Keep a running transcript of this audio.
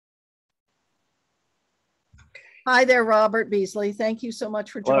Hi there, Robert Beasley. Thank you so much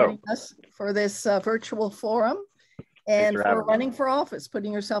for Hello. joining us for this virtual forum Thanks and for for having me. running for office,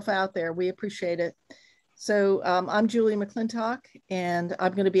 putting yourself out there. We appreciate it. So I'm Julie McClintock, and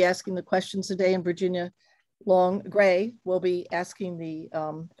I'm going to be asking the questions today, and Virginia Long Gray will be asking the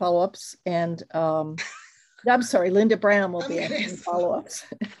follow-ups, and I'm sorry, Linda Brown will be asking follow-ups.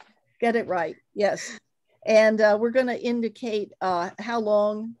 Get it right, yes. And we're going to indicate how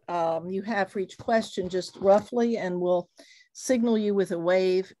long you have for each question, just roughly, and we'll signal you with a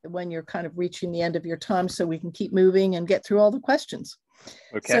wave when you're kind of reaching the end of your time so we can keep moving and get through all the questions.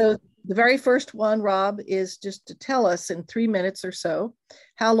 Okay. So the very first one, Rob, is just to tell us in 3 minutes or so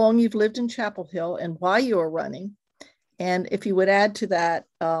how long you've lived in Chapel Hill and why you are running. And if you would add to that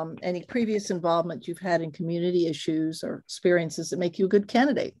any previous involvement you've had in community issues or experiences that make you a good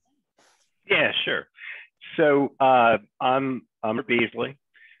candidate. Yeah, sure. So I'm Robert Beasley.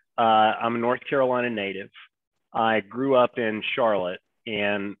 I'm a North Carolina native. I grew up in Charlotte,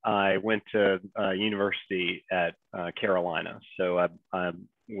 and I went to university at Carolina. So I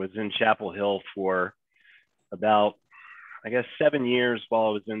was in Chapel Hill for about, I guess, 7 years while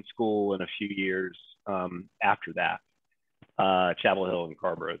I was in school, and a few years after that. Chapel Hill and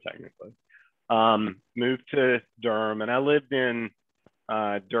Carborough, technically. Moved to Durham, and I lived in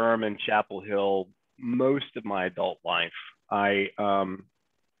Durham and Chapel Hill most of my adult life. I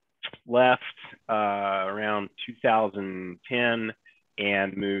left around 2010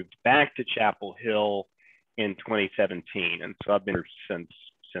 and moved back to Chapel Hill in 2017, and so I've been here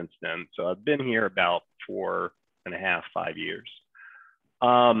since then. So I've been here about 4.5, 5 years.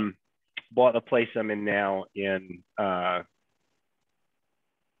 Bought the place I'm in now in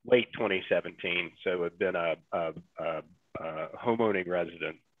late 2017, so I've been a homeowning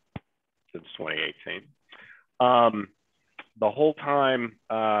resident since 2018. The whole time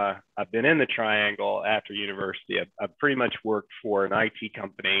I've been in the Triangle after university, I've pretty much worked for an IT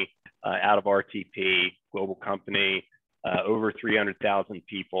company out of RTP, global company, over 300,000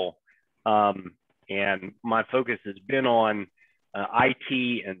 people. And my focus has been on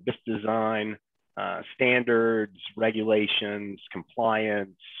IT and business design, standards, regulations,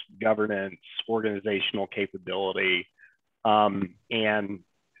 compliance, governance, organizational capability, and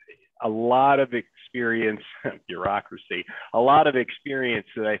a lot of experience, bureaucracy, a lot of experience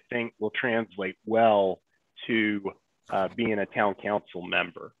that I think will translate well to being a town council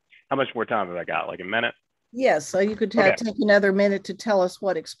member. How much more time have I got? Like a minute? Yes, so you could Okay. take another minute to tell us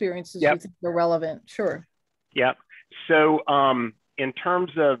what experiences you think are relevant. Sure. Yep. So in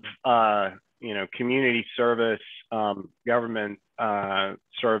terms of community service, government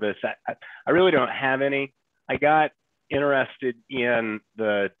service, I really don't have any. I got interested in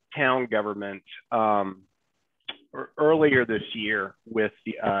the town government earlier this year with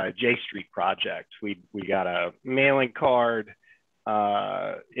the J Street project. We got a mailing card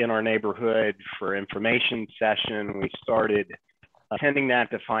in our neighborhood for information session. We started attending that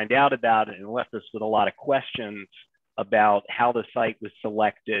to find out about it, and left us with a lot of questions about how the site was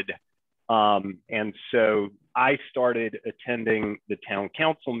selected. And so I started attending the town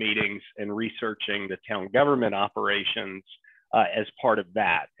council meetings and researching the town government operations as part of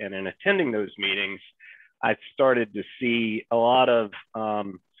that. And in attending those meetings, I started to see a lot of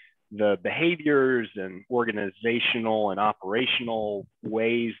the behaviors and organizational and operational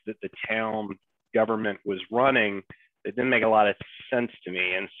ways that the town government was running that didn't make a lot of sense to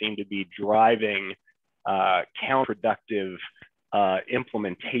me and seemed to be driving counterproductive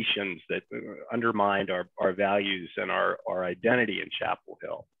implementations that undermined our values and our identity in Chapel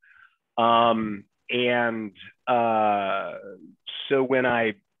Hill. So when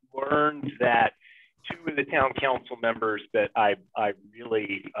I learned that two of the town council members that I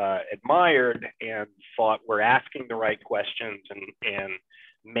really admired and thought were asking the right questions and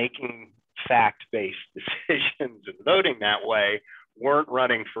making fact-based decisions and voting that way weren't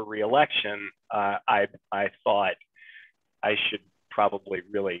running for re-election, I thought I should probably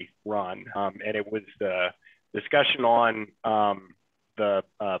really run. And it was the discussion on the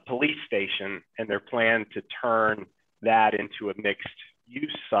police station and their plan to turn that into a mixed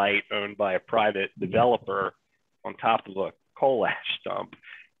use site owned by a private developer on top of a coal ash dump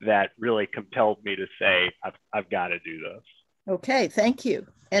that really compelled me to say, I've got to do this. Okay, thank you.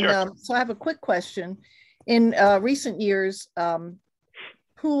 And Sure. So I have a quick question. In recent years,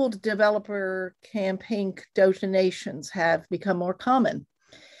 pooled developer campaign donations have become more common.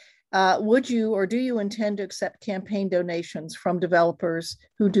 Would you or do you intend to accept campaign donations from developers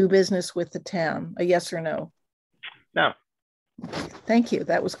who do business with the town? A yes or no? No. Thank you.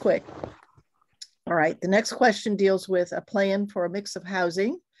 That was quick. All right. The next question deals with a plan for a mix of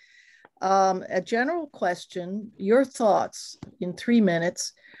housing. a general question, your thoughts in 3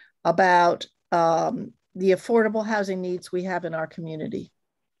 minutes about the affordable housing needs we have in our community.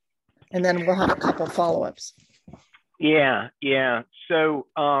 And then we'll have a couple follow-ups. Yeah. So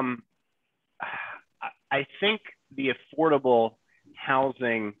I think the affordable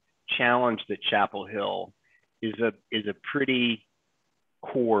housing challenge at Chapel Hill is a pretty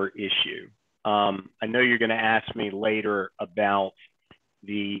core issue. I know you're going to ask me later about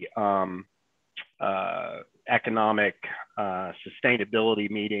the economic sustainability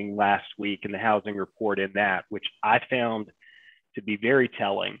meeting last week and the housing report in that, which I found to be very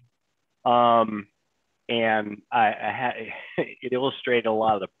telling. And it illustrated a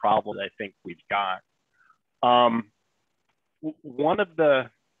lot of the problems I think we've got. One of the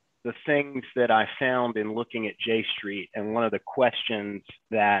things that I found in looking at J Street, and one of the questions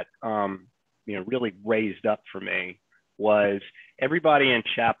that really raised up for me, was everybody in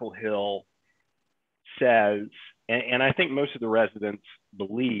Chapel Hill says, and I think most of the residents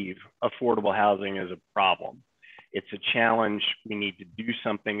believe, affordable housing is a problem. It's a challenge. We need to do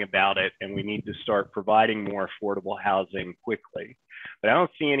something about it, and we need to start providing more affordable housing quickly. But I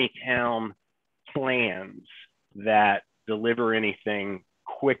don't see any town plans that deliver anything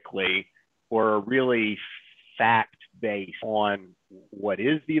quickly or are really fact-based on what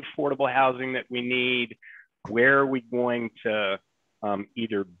is the affordable housing that we need, where are we going to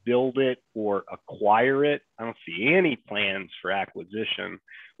either build it or acquire it. I don't see any plans for acquisition,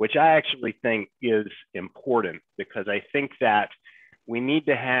 which I actually think is important, because I think that we need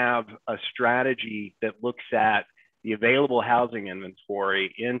to have a strategy that looks at the available housing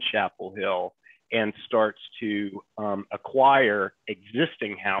inventory in Chapel Hill and starts to acquire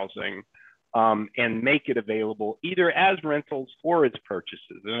existing housing and make it available either as rentals or as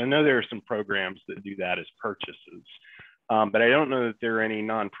purchases. And I know there are some programs that do that as purchases, but I don't know that there are any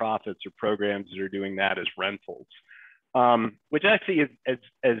nonprofits or programs that are doing that as rentals, which I see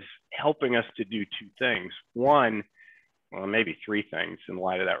as helping us to do two things. One, well, maybe three things in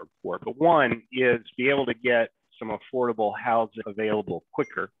light of that report, but one is be able to get some affordable housing available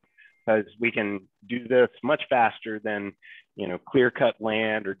quicker, because we can do this much faster than, clear cut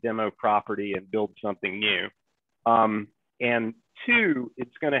land or demo property and build something new. And two,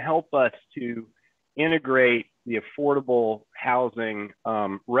 it's going to help us to integrate the affordable housing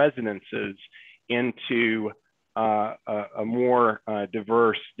residences into a more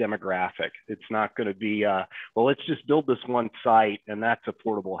diverse demographic. It's not going to be, well, let's just build this one site and that's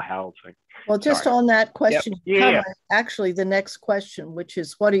affordable housing. Well, just on that question, yep. Actually, the next question, which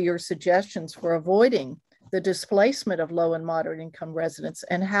is, what are your suggestions for avoiding the displacement of low and moderate income residents?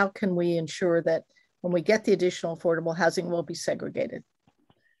 And how can we ensure that when we get the additional affordable housing, will be segregated?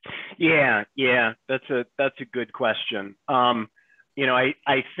 Yeah, that's a good question. I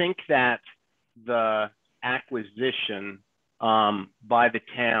think that the acquisition by the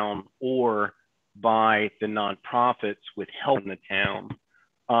town or by the nonprofits with help in the town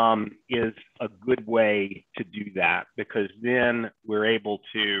is a good way to do that, because then we're able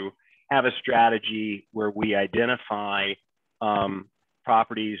to have a strategy where we identify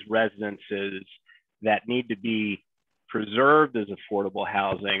properties, residences that need to be preserved as affordable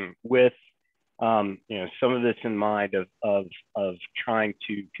housing, with some of this in mind of trying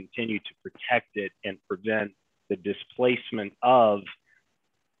to continue to protect it and prevent the displacement of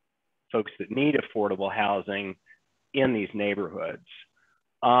folks that need affordable housing in these neighborhoods.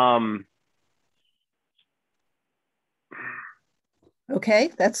 Okay,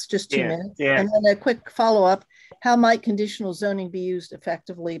 that's just 2 minutes. Yeah. And then a quick follow-up. How might conditional zoning be used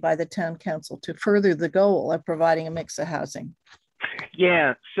effectively by the town council to further the goal of providing a mix of housing?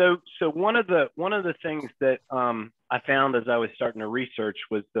 Yeah, so one of the things that I found as I was starting to research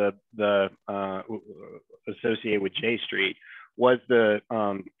was the associated with J Street was the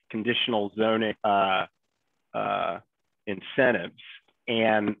conditional zoning incentives.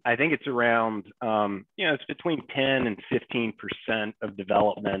 And I think it's around, it's between 10 and 15% of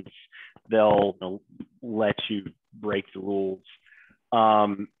developments. They'll let you break the rules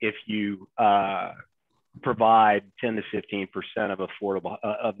if you provide 10 to 15% of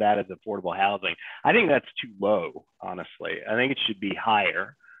that as affordable housing. I think that's too low, honestly. I think it should be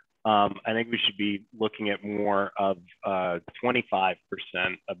higher. I think we should be looking at more of 25%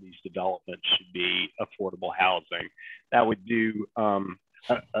 of these developments should be affordable housing. That would do a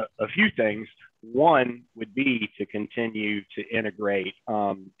few things. One would be to continue to integrate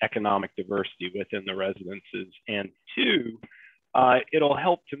economic diversity within the residences. And two, it'll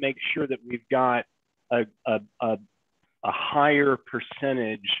help to make sure that we've got a higher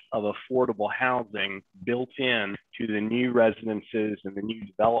percentage of affordable housing built in to the new residences and the new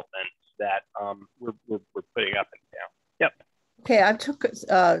developments that we're putting up and down. Yep. Okay, I took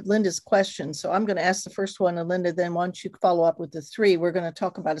Linda's question, so I'm going to ask the first one, and Linda, then why don't you follow up with the three? We're going to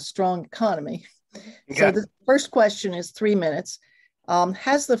talk about a strong economy. Okay. So the first question is 3 minutes.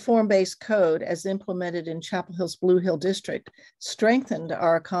 Has the form-based code as implemented in Chapel Hill's Blue Hill District strengthened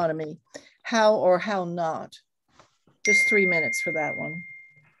our economy? How or how not? Just 3 minutes for that one.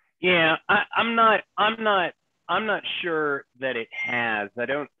 Yeah, I'm not sure that it has. I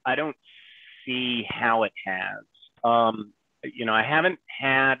don't see how it has. I haven't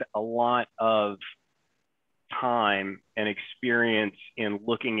had a lot of time and experience in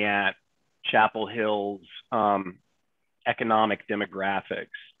looking at Chapel Hill's economic demographics.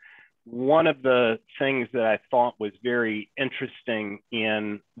 One of the things that I thought was very interesting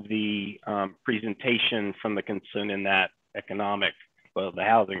in the presentation from the the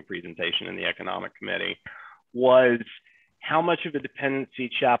housing presentation in the economic committee was how much of a dependency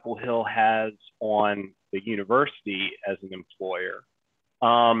Chapel Hill has on the university as an employer,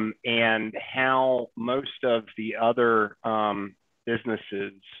 and how most of the other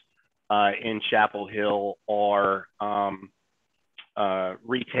businesses in Chapel Hill are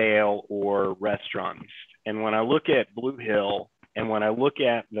retail or restaurants. And when I look at Blue Hill, and when I look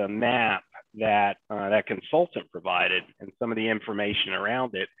at the map that that consultant provided and some of the information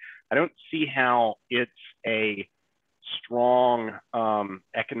around it, I don't see how it's a strong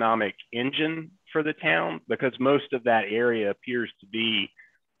economic engine for the town, because most of that area appears to be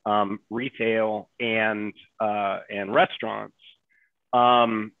retail and restaurants,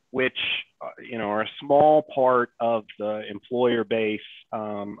 which are a small part of the employer base,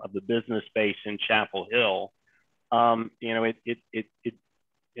 of the business base in Chapel Hill.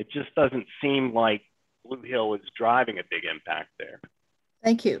 It just doesn't seem like Blue Hill is driving a big impact there.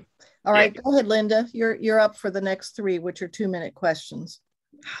 Thank you. All right, go ahead, Linda. You're up for the next three, which are 2-minute questions.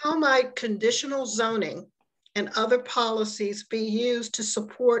 How might conditional zoning and other policies be used to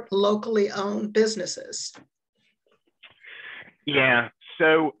support locally owned businesses? Yeah,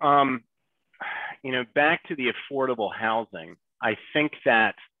 so back to the affordable housing, I think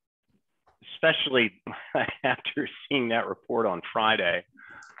that, especially after seeing that report on Friday,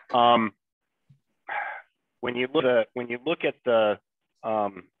 when you look at the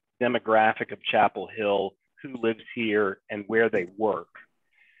demographic of Chapel Hill, who lives here and where they work,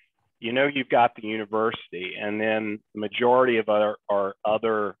 you've got the university, and then the majority of our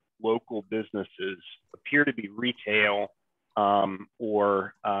other local businesses appear to be retail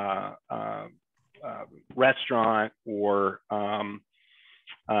or restaurant or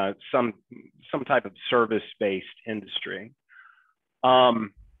some type of service-based industry. And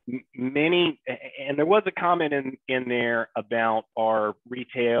there was a comment in there about our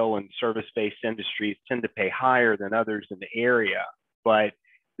retail and service-based industries tend to pay higher than others in the area, but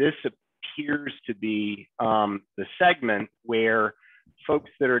this appears to be the segment where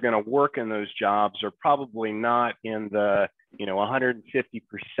folks that are going to work in those jobs are probably not in the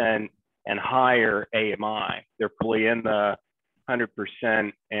 150% and higher AMI. They're probably in the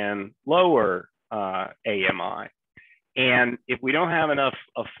 100% and lower AMI. And if we don't have enough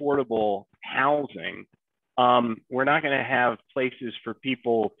affordable housing, we're not going to have places for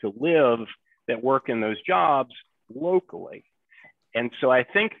people to live that work in those jobs locally. And so I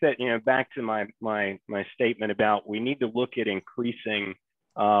think that, back to my statement about we need to look at increasing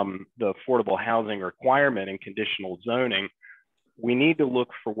the affordable housing requirement in conditional zoning. We need to look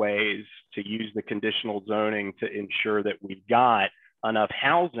for ways to use the conditional zoning to ensure that we've got enough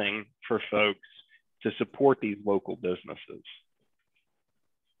housing for folks to support these local businesses.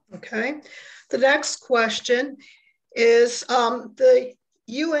 Okay. The next question is the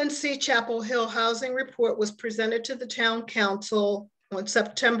UNC Chapel Hill Housing Report was presented to the Town Council on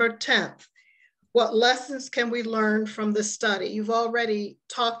September 10th. What lessons can we learn from the study? You've already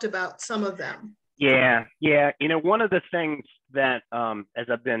talked about some of them. Yeah. One of the things that as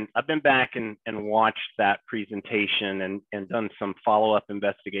I've been back and watched that presentation and done some follow-up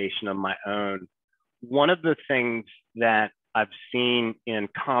investigation of my own, one of the things that I've seen in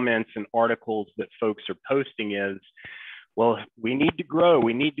comments and articles that folks are posting is, well, we need to grow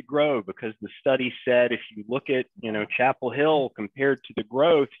because the study said if you look at, Chapel Hill compared to the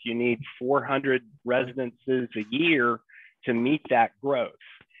growth, you need 400 residences a year to meet that growth.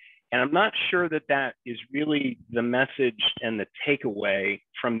 And I'm not sure that that is really the message and the takeaway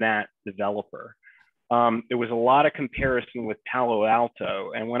from that developer. There was a lot of comparison with Palo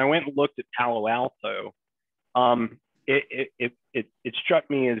Alto. And when I went and looked at Palo Alto, it struck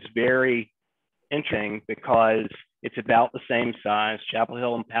me as very interesting because it's about the same size. Chapel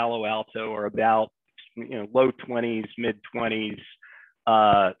Hill and Palo Alto are about low 20s, mid 20s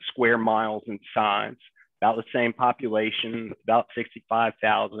square miles in size, about the same population, about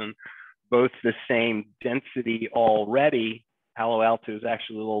 65,000, both the same density already. Palo Alto is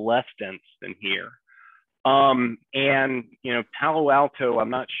actually a little less dense than here. And, you know, Palo Alto,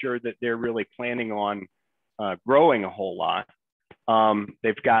 I'm not sure that they're really planning on growing a whole lot.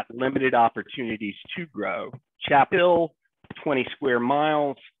 They've got limited opportunities to grow. Chapel Hill, 20 square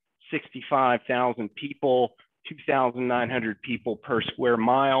miles, 65,000 people, 2,900 people per square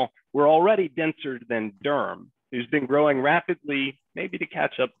mile. We're already denser than Durham, who's been growing rapidly, maybe to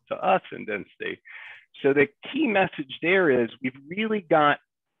catch up to us in density. So the key message there is we've really got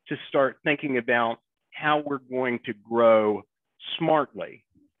to start thinking about how we're going to grow smartly.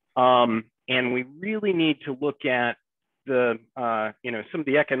 And we really need to look at the, you know, some of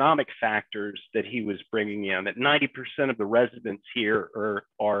the economic factors that he was bringing in, that 90% of the residents here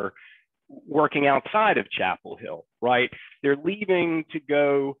are working outside of Chapel Hill, right? They're leaving to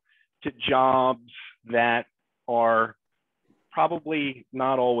go to jobs that are probably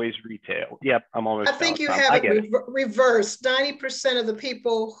not always retail. Yep, I'm almost I think you have it reversed. 90% of the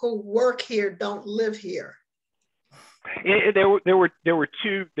people who work here don't live here. There were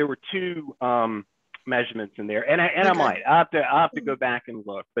two measurements in there, and I might I have to go back and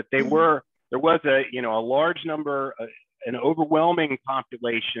look, but there was a, you know, a large number, an overwhelming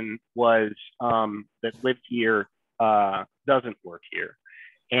population was that lived here doesn't work here,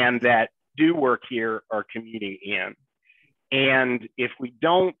 and that do work here are commuting in. And if we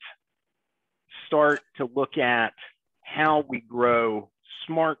don't start to look at how we grow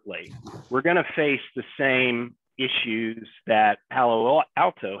smartly, we're going to face the same issues that Palo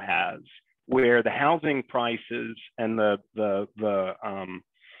Alto has, where the housing prices and the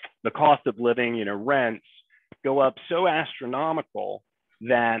cost of living, you know, rents go up so astronomical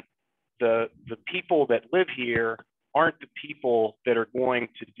that the people that live here aren't the people that are going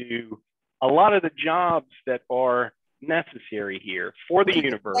to do a lot of the jobs that are necessary here for the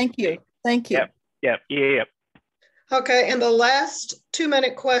university. Thank you. Yep. Okay, and the last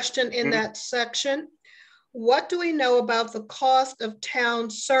 2-minute question in that section. What do we know about the cost of town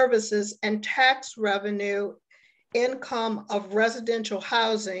services and tax revenue income of residential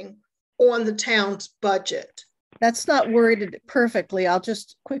housing on the town's budget? That's not worded perfectly. I'll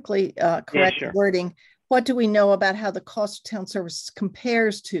just quickly correct the wording. What do we know about how the cost of town services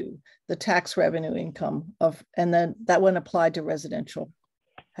compares to the tax revenue income of, and then that one applied to residential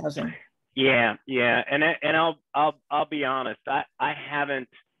housing? Yeah, and I'll be honest. I haven't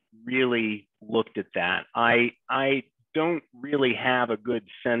really looked at that. I don't really have a good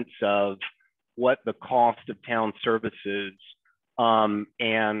sense of what the cost of town services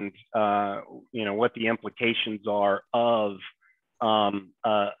and you know, what the implications are of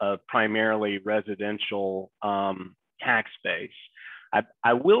a primarily residential tax base.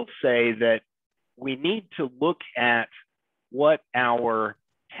 I will say that we need to look at what our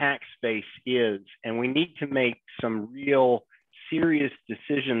tax base is, and we need to make some real serious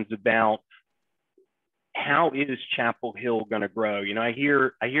decisions about how is Chapel Hill going to grow. You know, I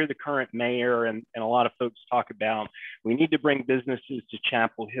hear the current mayor and a lot of folks talk about, we need to bring businesses to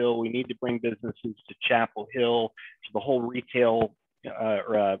Chapel Hill. We need to bring businesses to Chapel Hill, to the whole retail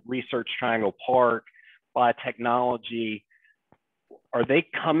Research Triangle Park, biotechnology. Are they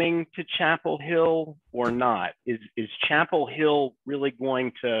coming to Chapel Hill or not? Is Chapel Hill really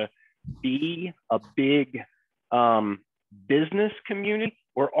going to be a big business community,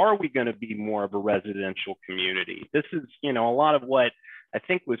 or are we going to be more of a residential community? This is, you know, a lot of what I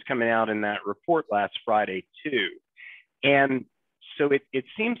think was coming out in that report last Friday too. And so it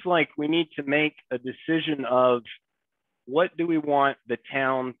seems like we need to make a decision of what do we want the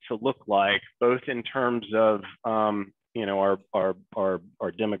town to look like, both in terms of you know, our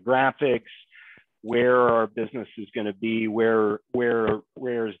demographics, where our business is going to be, where's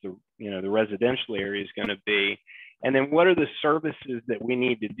the, you know, the residential area is going to be, and then what are the services that we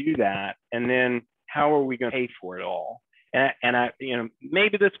need to do that, and then how are we going to pay for it all? And I, you know,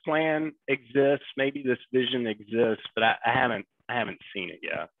 maybe this plan exists, maybe this vision exists, but I haven't seen it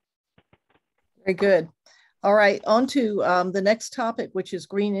yet. Very good. All right, on to the next topic, which is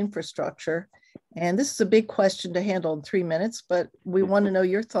green infrastructure. And this is a big question to handle in 3 minutes, but we want to know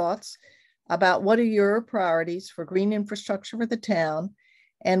your thoughts about what are your priorities for green infrastructure for the town.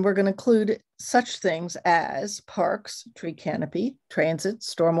 And we're going to include such things as parks, tree canopy, transit,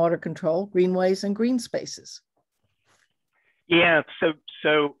 stormwater control, greenways, and green spaces. Yeah,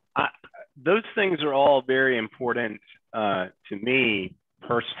 so those things are all very important to me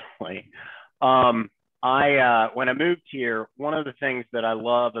personally. when I moved here, one of the things that I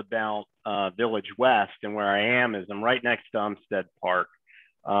love about Village West and where I am is I'm right next to Umstead Park.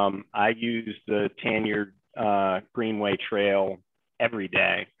 I use the Tanyard Greenway Trail every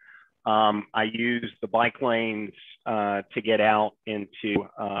day. I use the bike lanes to get out into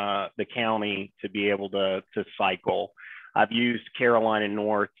the county to be able to cycle. I've used Carolina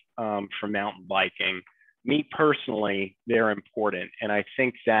North for mountain biking. Me personally, they're important. And I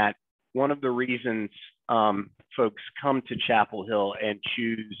think that one of the reasons folks come to Chapel Hill and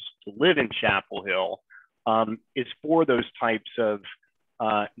choose to live in Chapel Hill is for those types of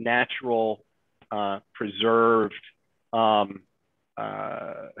natural, preserved,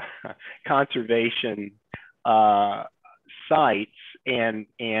 conservation sites and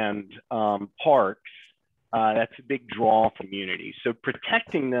parks. That's a big draw for communities. So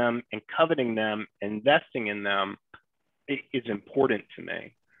protecting them and coveting them, investing in them is important to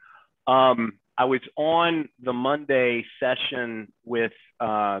me. I was on the Monday session with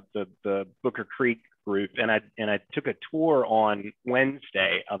the Booker Creek group, and I took a tour on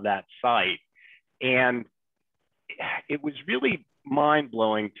Wednesday of that site, and it was really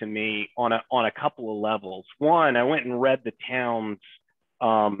mind-blowing to me on a couple of levels. One, I went and read the town's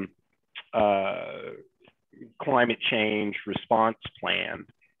climate change response plan,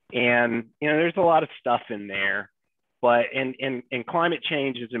 and there's a lot of stuff in there. But and climate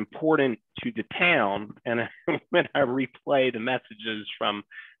change is important to the town. And when I replay the messages from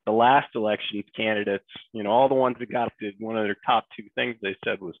the last elections candidates, all the ones that got elected, one of their top two things they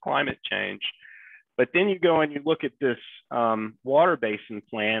said was climate change. But then you go and you look at this water basin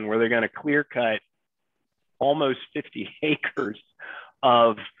plan where they're going to clear cut almost 50 acres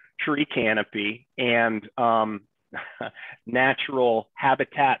of tree canopy and natural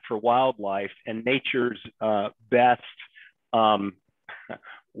habitat for wildlife and nature's best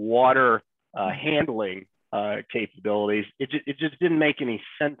water handling capabilities. It just didn't make any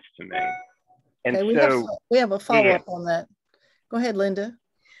sense to me. And okay, we have a follow-up on that. Go ahead, Linda.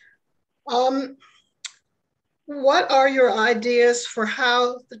 What are your ideas for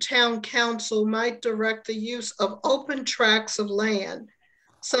how the town council might direct the use of open tracts of land,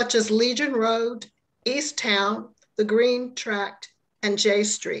 such as Legion Road, East Town, the Green Tract, and J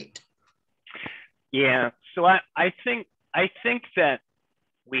Street? Yeah, so I think that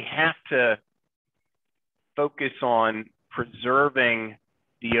we have to focus on preserving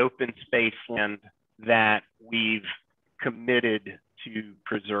the open space land that we've committed to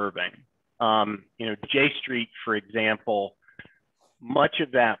preserving. J Street, for example, much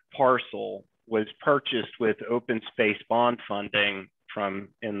of that parcel was purchased with open space bond funding from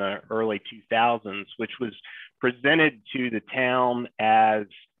in the early 2000s, which was presented to the town as,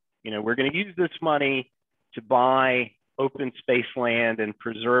 we're going to use this money to buy open space land and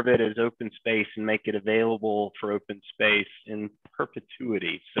preserve it as open space and make it available for open space in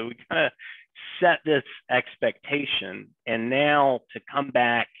perpetuity. So we kind of set this expectation, and now to come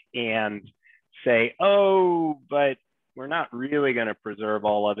back and say, oh, but we're not really going to preserve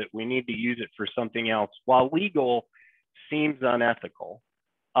all of it. We need to use it for something else, while legal, seems unethical.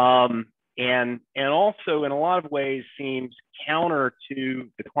 And also in a lot of ways seems counter to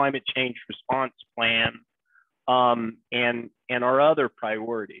the climate change response plan and our other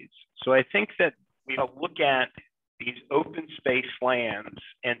priorities. So I think that we look at these open space lands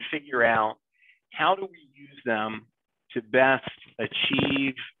and figure out how do we use them to best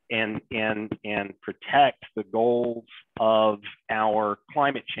achieve and protect the goals of our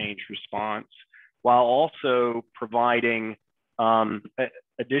climate change response, while also providing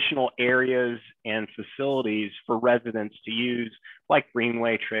additional areas and facilities for residents to use, like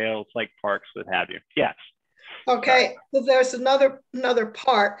greenway trails, like parks, what have you. Yes. Okay, well, there's another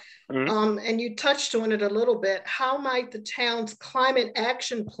part, and you touched on it a little bit. How might the town's climate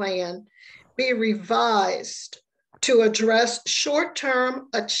action plan be revised to address short-term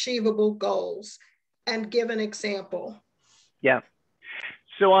achievable goals? And give an example. Yeah.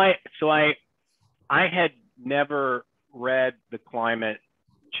 So I had never read the climate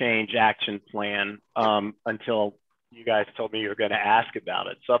change action plan until you guys told me you were going to ask about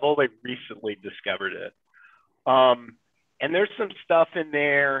it. So I've only recently discovered it. And there's some stuff in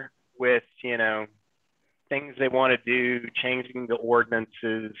there with, things they want to do, changing the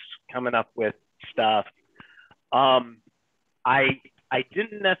ordinances, coming up with stuff. I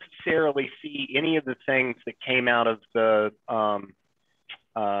didn't necessarily see any of the things that came out of the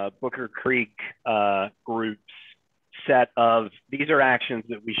Booker Creek group's set of, these are actions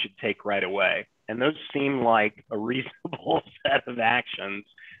that we should take right away. And those seem like a reasonable set of actions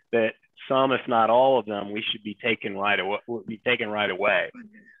that some, if not all of them, we should be taking right away.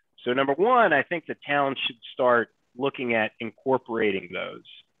 So number one, I think the town should start looking at incorporating those.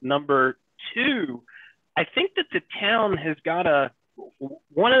 Number two, I think that the town has got to,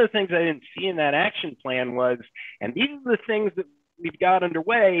 one of the things I didn't see in that action plan was, and these are the things that we've got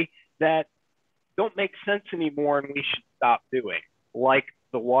underway that don't make sense anymore and we should stop doing, like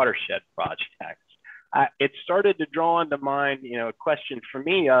the watershed projects. It started to draw into mind, a question for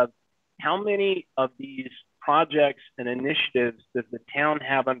me of how many of these projects and initiatives does the town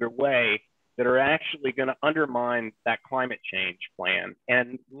have underway that are actually going to undermine that climate change plan?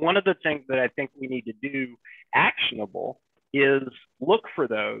 And one of the things that I think we need to do actionable is look for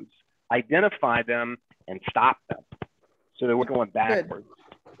those, identify them, and stop them so that we're going backwards.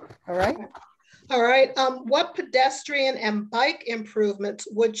 Good. All right. All right. What pedestrian and bike improvements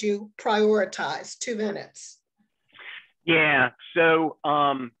would you prioritize? 2 minutes. Yeah. So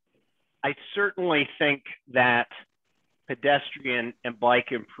I certainly think that pedestrian and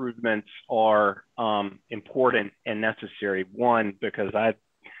bike improvements are important and necessary. One, because I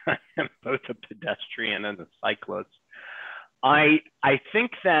am both a pedestrian and a cyclist. I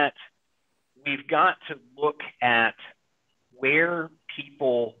think that we've got to look at where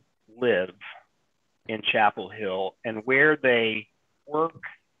people live in Chapel Hill and where they work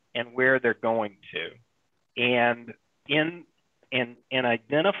and where they're going to, and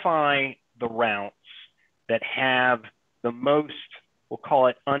identify the routes that have the most, we'll call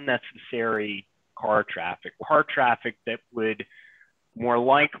it unnecessary car traffic that would more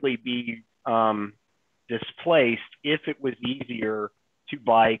likely be displaced if it was easier to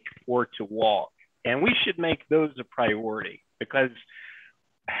bike or to walk. And we should make those a priority because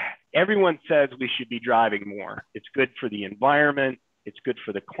everyone says we should be driving more. It's good for the environment. It's good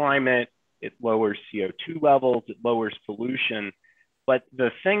for the climate. It lowers CO2 levels. It lowers pollution. But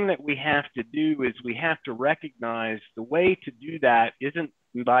the thing that we have to do is we have to recognize the way to do that isn't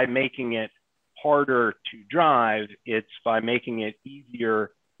by making it harder to drive. It's by making it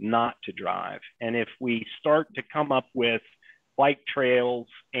easier not to drive. And if we start to come up with bike trails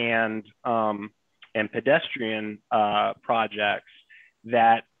and pedestrian projects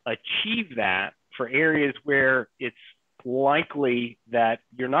that achieve that for areas where it's likely that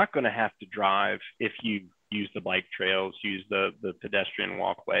you're not going to have to drive if you use the bike trails, use the pedestrian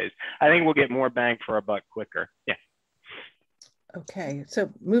walkways, I think we'll get more bang for our buck quicker. Yeah.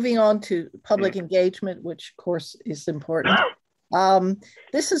 So moving on to public engagement, which of course is important.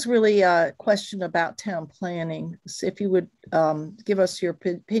 This is really a question about town planning. So if you would give us your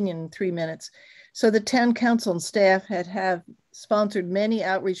opinion in 3 minutes. So the town council and staff have sponsored many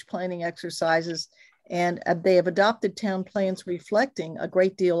outreach planning exercises, and they have adopted town plans reflecting a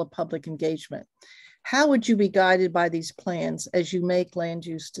great deal of public engagement. How would you be guided by these plans as you make land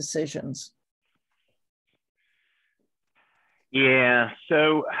use decisions? Yeah,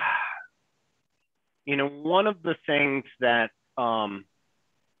 so, one of the things that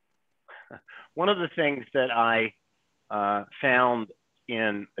I found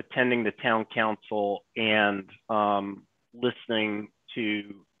in attending the town council and listening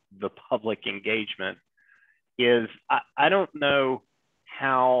to the public engagement is I don't know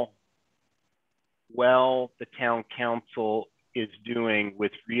how well the town council is doing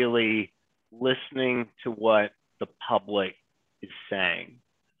with really listening to what the public is saying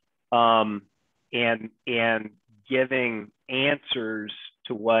and giving answers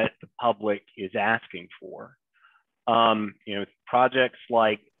to what the public is asking for. Projects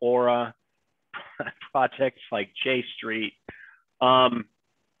like Aura, projects like J Street.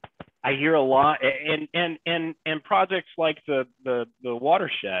 I hear a lot, and projects like the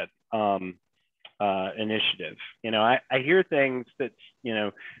watershed initiative. I hear things that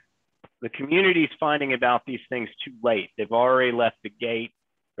the community's finding about these things too late. They've already left the gate.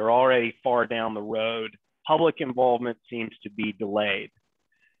 They're already far down the road. Public involvement seems to be delayed.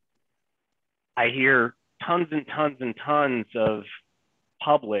 I hear tons and tons and tons of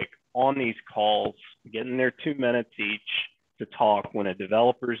public on these calls, getting their 2 minutes each to talk when a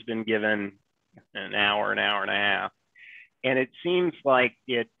developer's been given an hour and a half. And it seems like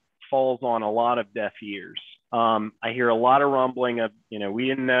it falls on a lot of deaf ears. I hear a lot of rumbling of, we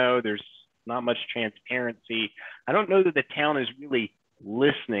didn't know, there's not much transparency. I don't know that the town is really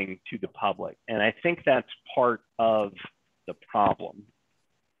listening to the public. And I think that's part of the problem.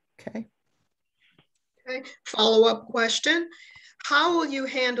 Okay. Follow-up question. How will you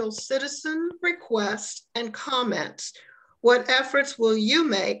handle citizen requests and comments? What efforts will you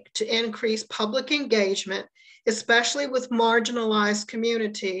make to increase public engagement, especially with marginalized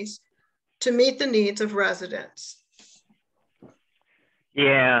communities, to meet the needs of residents?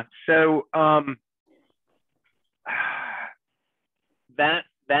 Yeah, so that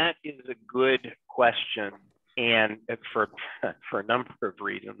that is a good question, and for a number of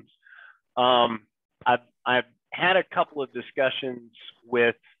reasons. I've had a couple of discussions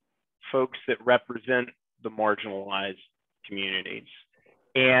with folks that represent the marginalized communities.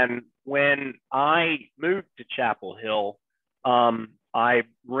 And when I moved to Chapel Hill, I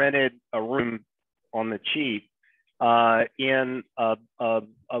rented a room on the cheap in a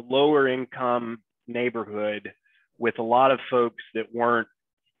lower income neighborhood with a lot of folks that weren't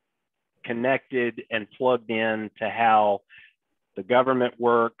connected and plugged in to how the government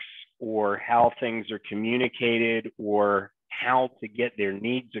works, or how things are communicated, or how to get their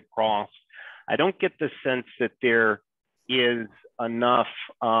needs across. I don't get the sense that there is enough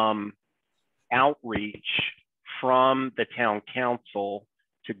outreach from the town council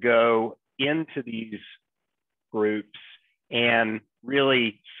to go into these groups and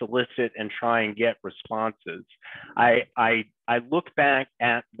really solicit and try and get responses. I look back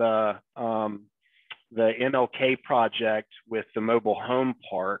at the MLK project with the mobile home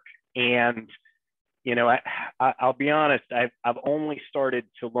park, and I'll be honest, I've only started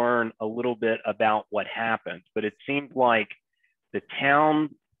to learn a little bit about what happened, but it seemed like the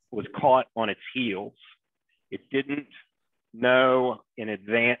town was caught on its heels. It didn't know in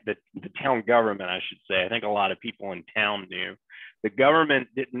advance, the town government, I should say. I think a lot of people in town knew. The government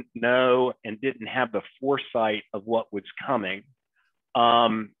didn't know and didn't have the foresight of what was coming.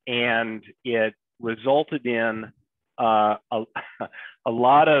 And it resulted in a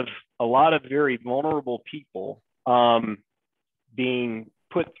lot of very vulnerable people being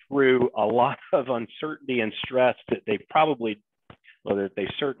put through a lot of uncertainty and stress that they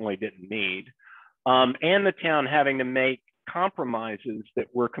certainly didn't need. And the town having to make compromises that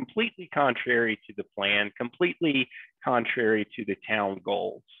were completely contrary to the plan, completely contrary to the town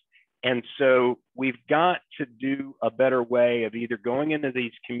goals. And so we've got to do a better way of either going into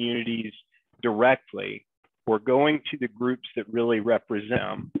these communities directly or going to the groups that really represent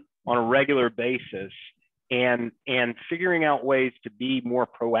them on a regular basis, and figuring out ways to be more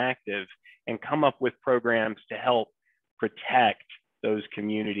proactive and come up with programs to help protect those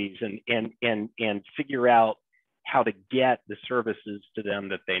communities and figure out how to get the services to them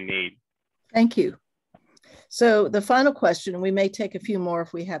that they need. Thank you. So the final question, and we may take a few more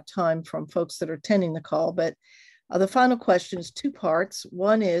if we have time from folks that are attending the call, but the final question is two parts.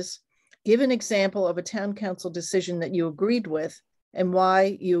 One is, give an example of a town council decision that you agreed with and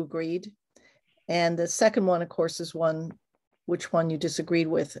why you agreed. And the second one, of course, is which one you disagreed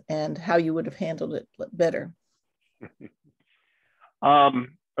with and how you would have handled it better.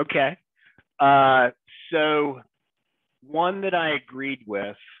 Okay. So one that I agreed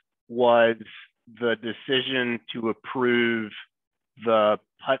with was the decision to approve the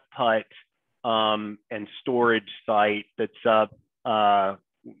putt-putt and storage site that's up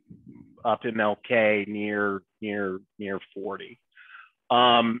MLK near 40.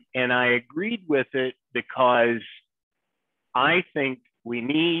 And I agreed with it because I think we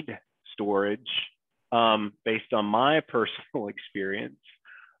need storage based on my personal experience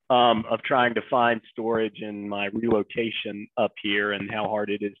of trying to find storage in my relocation up here and how hard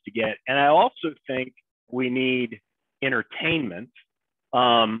it is to get. And I also think we need entertainment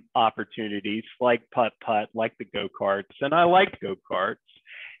opportunities like putt-putt, like the go-karts, and I like go-karts.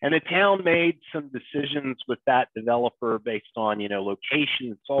 And the town made some decisions with that developer based on,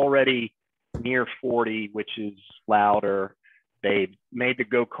 location. It's already near 40, which is louder. They made the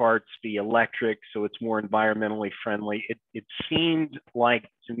go-karts be electric, so it's more environmentally friendly. It seemed like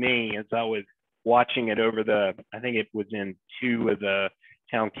to me, as I was watching it over I think it was in 2 of the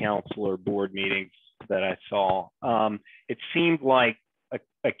town council or board meetings that I saw. It seemed like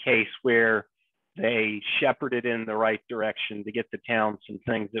a case where they shepherded in the right direction to get the town some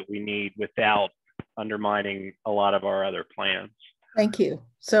things that we need without undermining a lot of our other plans. Thank you.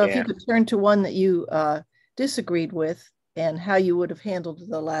 So if you could turn to one that you disagreed with and how you would have handled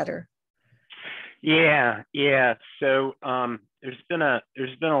the latter. Yeah. So there's been a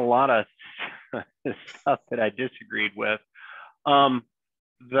lot of stuff that I disagreed with.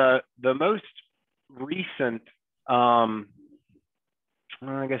 The most recent,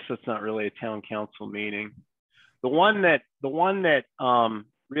 I guess that's not really a town council meeting. The one that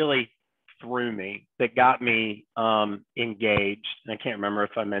really threw me, that got me engaged, and I can't remember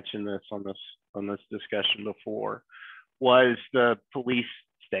if I mentioned this on this discussion before, was the police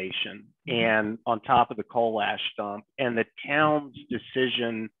station and on top of the coal ash dump, and the town's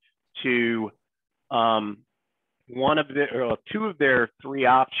decision to 2 of their 3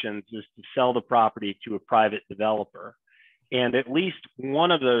 options is to sell the property to a private developer. And at least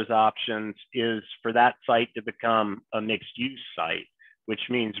one of those options is for that site to become a mixed use site. which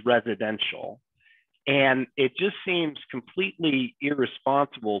means residential. And it just seems completely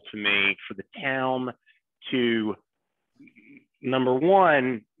irresponsible to me for the town to, number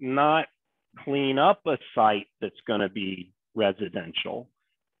one, not clean up a site that's going to be residential,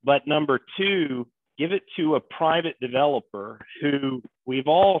 but number two, give it to a private developer who we've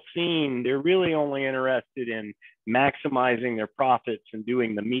all seen, they're really only interested in maximizing their profits and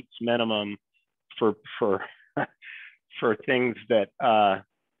doing the meets minimum for for things that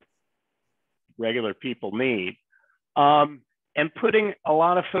regular people need, and putting a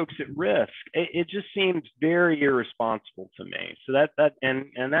lot of folks at risk. It just seems very irresponsible to me. So that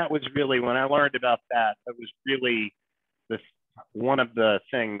was really, when I learned about that, that was really one of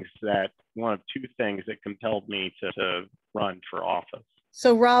two things that compelled me to run for office.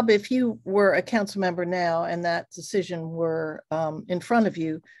 So Rob, if you were a council member now and that decision were in front of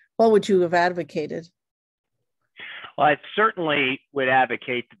you, what would you have advocated? Well, I certainly would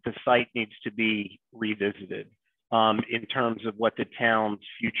advocate that the site needs to be revisited in terms of what the town's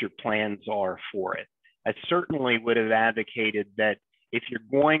future plans are for it. I certainly would have advocated that if you're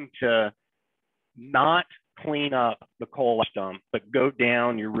going to not clean up the coal dump, but go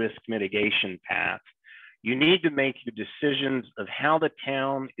down your risk mitigation path, you need to make your decisions of how the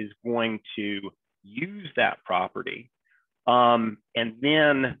town is going to use that property, and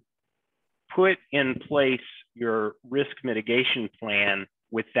then put in place your risk mitigation plan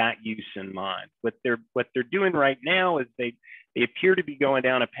with that use in mind. What they're doing right now is they appear to be going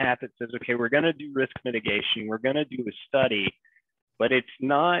down a path that says, okay, we're going to do risk mitigation, we're going to do a study, but it's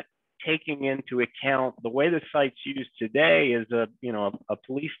not taking into account the way the site's used today is a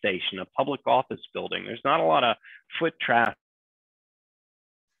police station, a public office building. There's not a lot of foot traffic.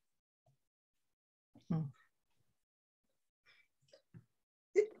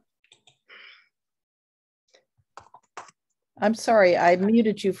 I'm sorry, I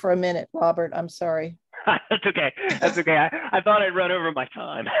muted you for a minute, Robert. I'm sorry. That's okay. That's okay. I thought I'd run over my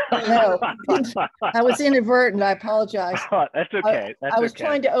time. No, I was inadvertent. I apologize. Oh, that's okay. I was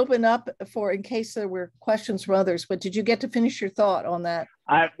trying to open up in case there were questions from others, but did you get to finish your thought on that?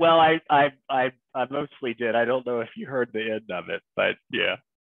 I mostly did. I don't know if you heard the end of it, but yeah.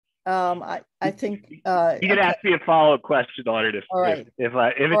 I think you can ask me a follow-up question on it if it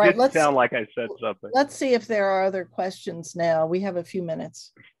didn't sound like I said something. Let's see if there are other questions now. We have a few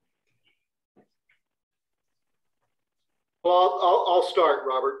minutes. Well, I'll start,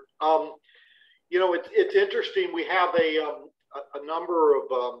 Robert. It's interesting. We have a number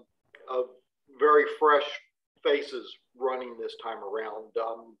of very fresh faces running this time around.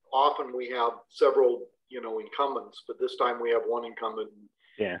 Often we have several, incumbents, but this time we have one incumbent.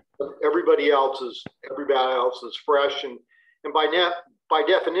 Yeah. Everybody else is fresh, and by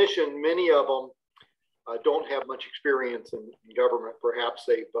definition, many of them don't have much experience in government. Perhaps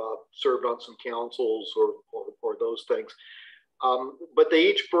they've served on some councils or those things, but they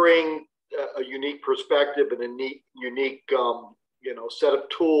each bring a unique perspective and a unique set of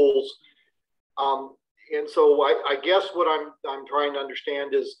tools. And so I guess what I'm trying to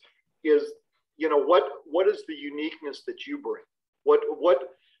understand is what is the uniqueness that you bring?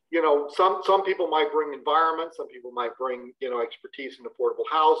 Some people might bring environment, some people might bring, expertise in affordable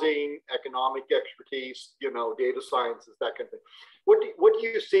housing, economic expertise, data sciences, that kind of thing. What do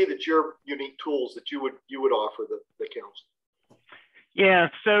you see that your unique tools that you would offer the council? Yeah,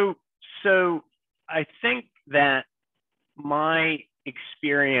 so I think that my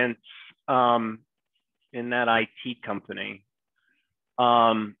experience in that IT company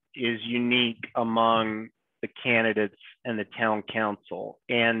is unique among the candidates and the town council.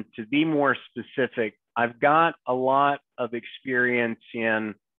 And to be more specific, I've got a lot of experience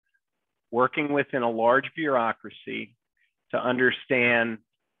in working within a large bureaucracy to understand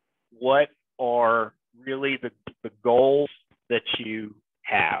what are really the goals that you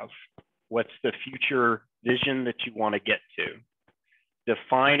have. What's the future vision that you want to get to?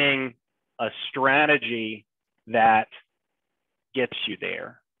 Defining a strategy that gets you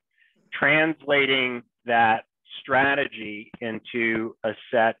there. Translating that strategy into a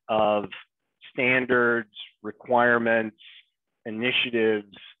set of standards, requirements,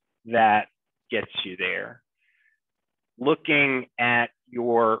 initiatives that gets you there. Looking at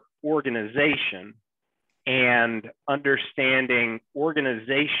your organization and understanding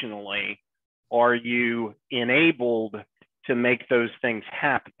organizationally, are you enabled to make those things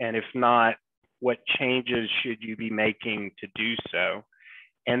happen? And if not, what changes should you be making to do so?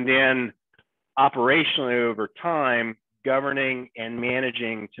 And then operationally over time, governing and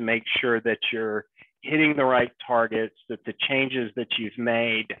managing to make sure that you're hitting the right targets, that the changes that you've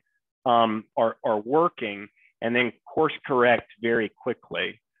made are working, and then course correct very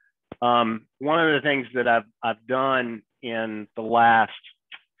quickly. One of the things that I've done in the last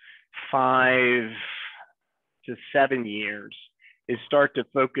 5 to 7 years is start to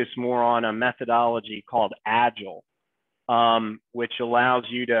focus more on a methodology called Agile, which allows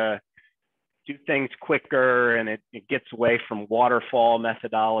you to do things quicker, and it gets away from waterfall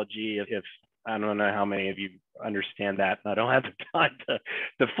methodology. If I don't know how many of you understand that, and I don't have the time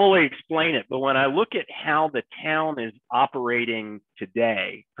to fully explain it, but when I look at how the town is operating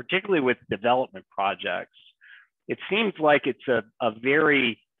today, particularly with development projects, it seems like it's a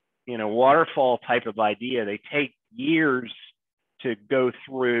very, waterfall type of idea. They take years to go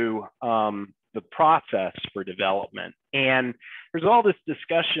through the process for development. And there's all this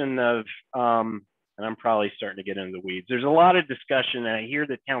discussion of, and I'm probably starting to get into the weeds. There's a lot of discussion, and I hear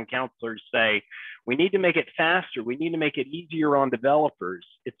the town councilors say, we need to make it faster. We need to make it easier on developers.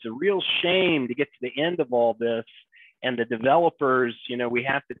 It's a real shame to get to the end of all this, and the developers, we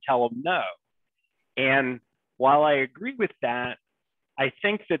have to tell them no. And while I agree with that, I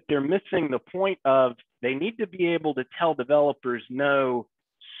think that they're missing the point of they need to be able to tell developers no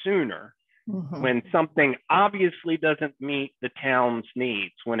sooner. Mm-hmm. When something obviously doesn't meet the town's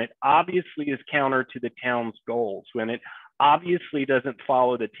needs, when it obviously is counter to the town's goals, when it obviously doesn't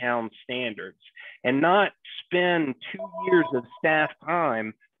follow the town's standards, and not spend 2 years of staff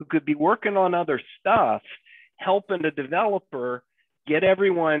time who could be working on other stuff, helping the developer get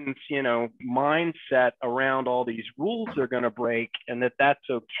everyone's, mindset around all these rules they're going to break, and that's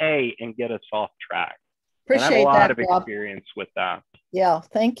okay, and get us off track. Appreciate that, I have a lot of Rob. experience with that. Yeah,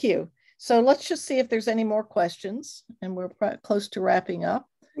 thank you. So let's just see if there's any more questions, and we're close to wrapping up.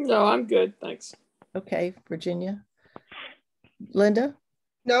 No, I'm good. Thanks. Okay, Virginia. Linda?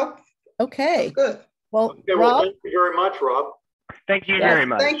 No. Okay. Good. Well, okay, Rob, thank you very much, Rob. Thank you very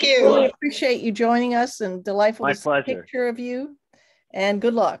much. Thank you. Really appreciate you joining us, and delightful My to see a pleasure. picture of you. And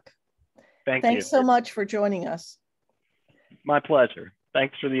good luck. Thanks you. So much for joining us. My pleasure.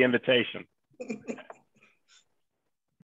 Thanks for the invitation.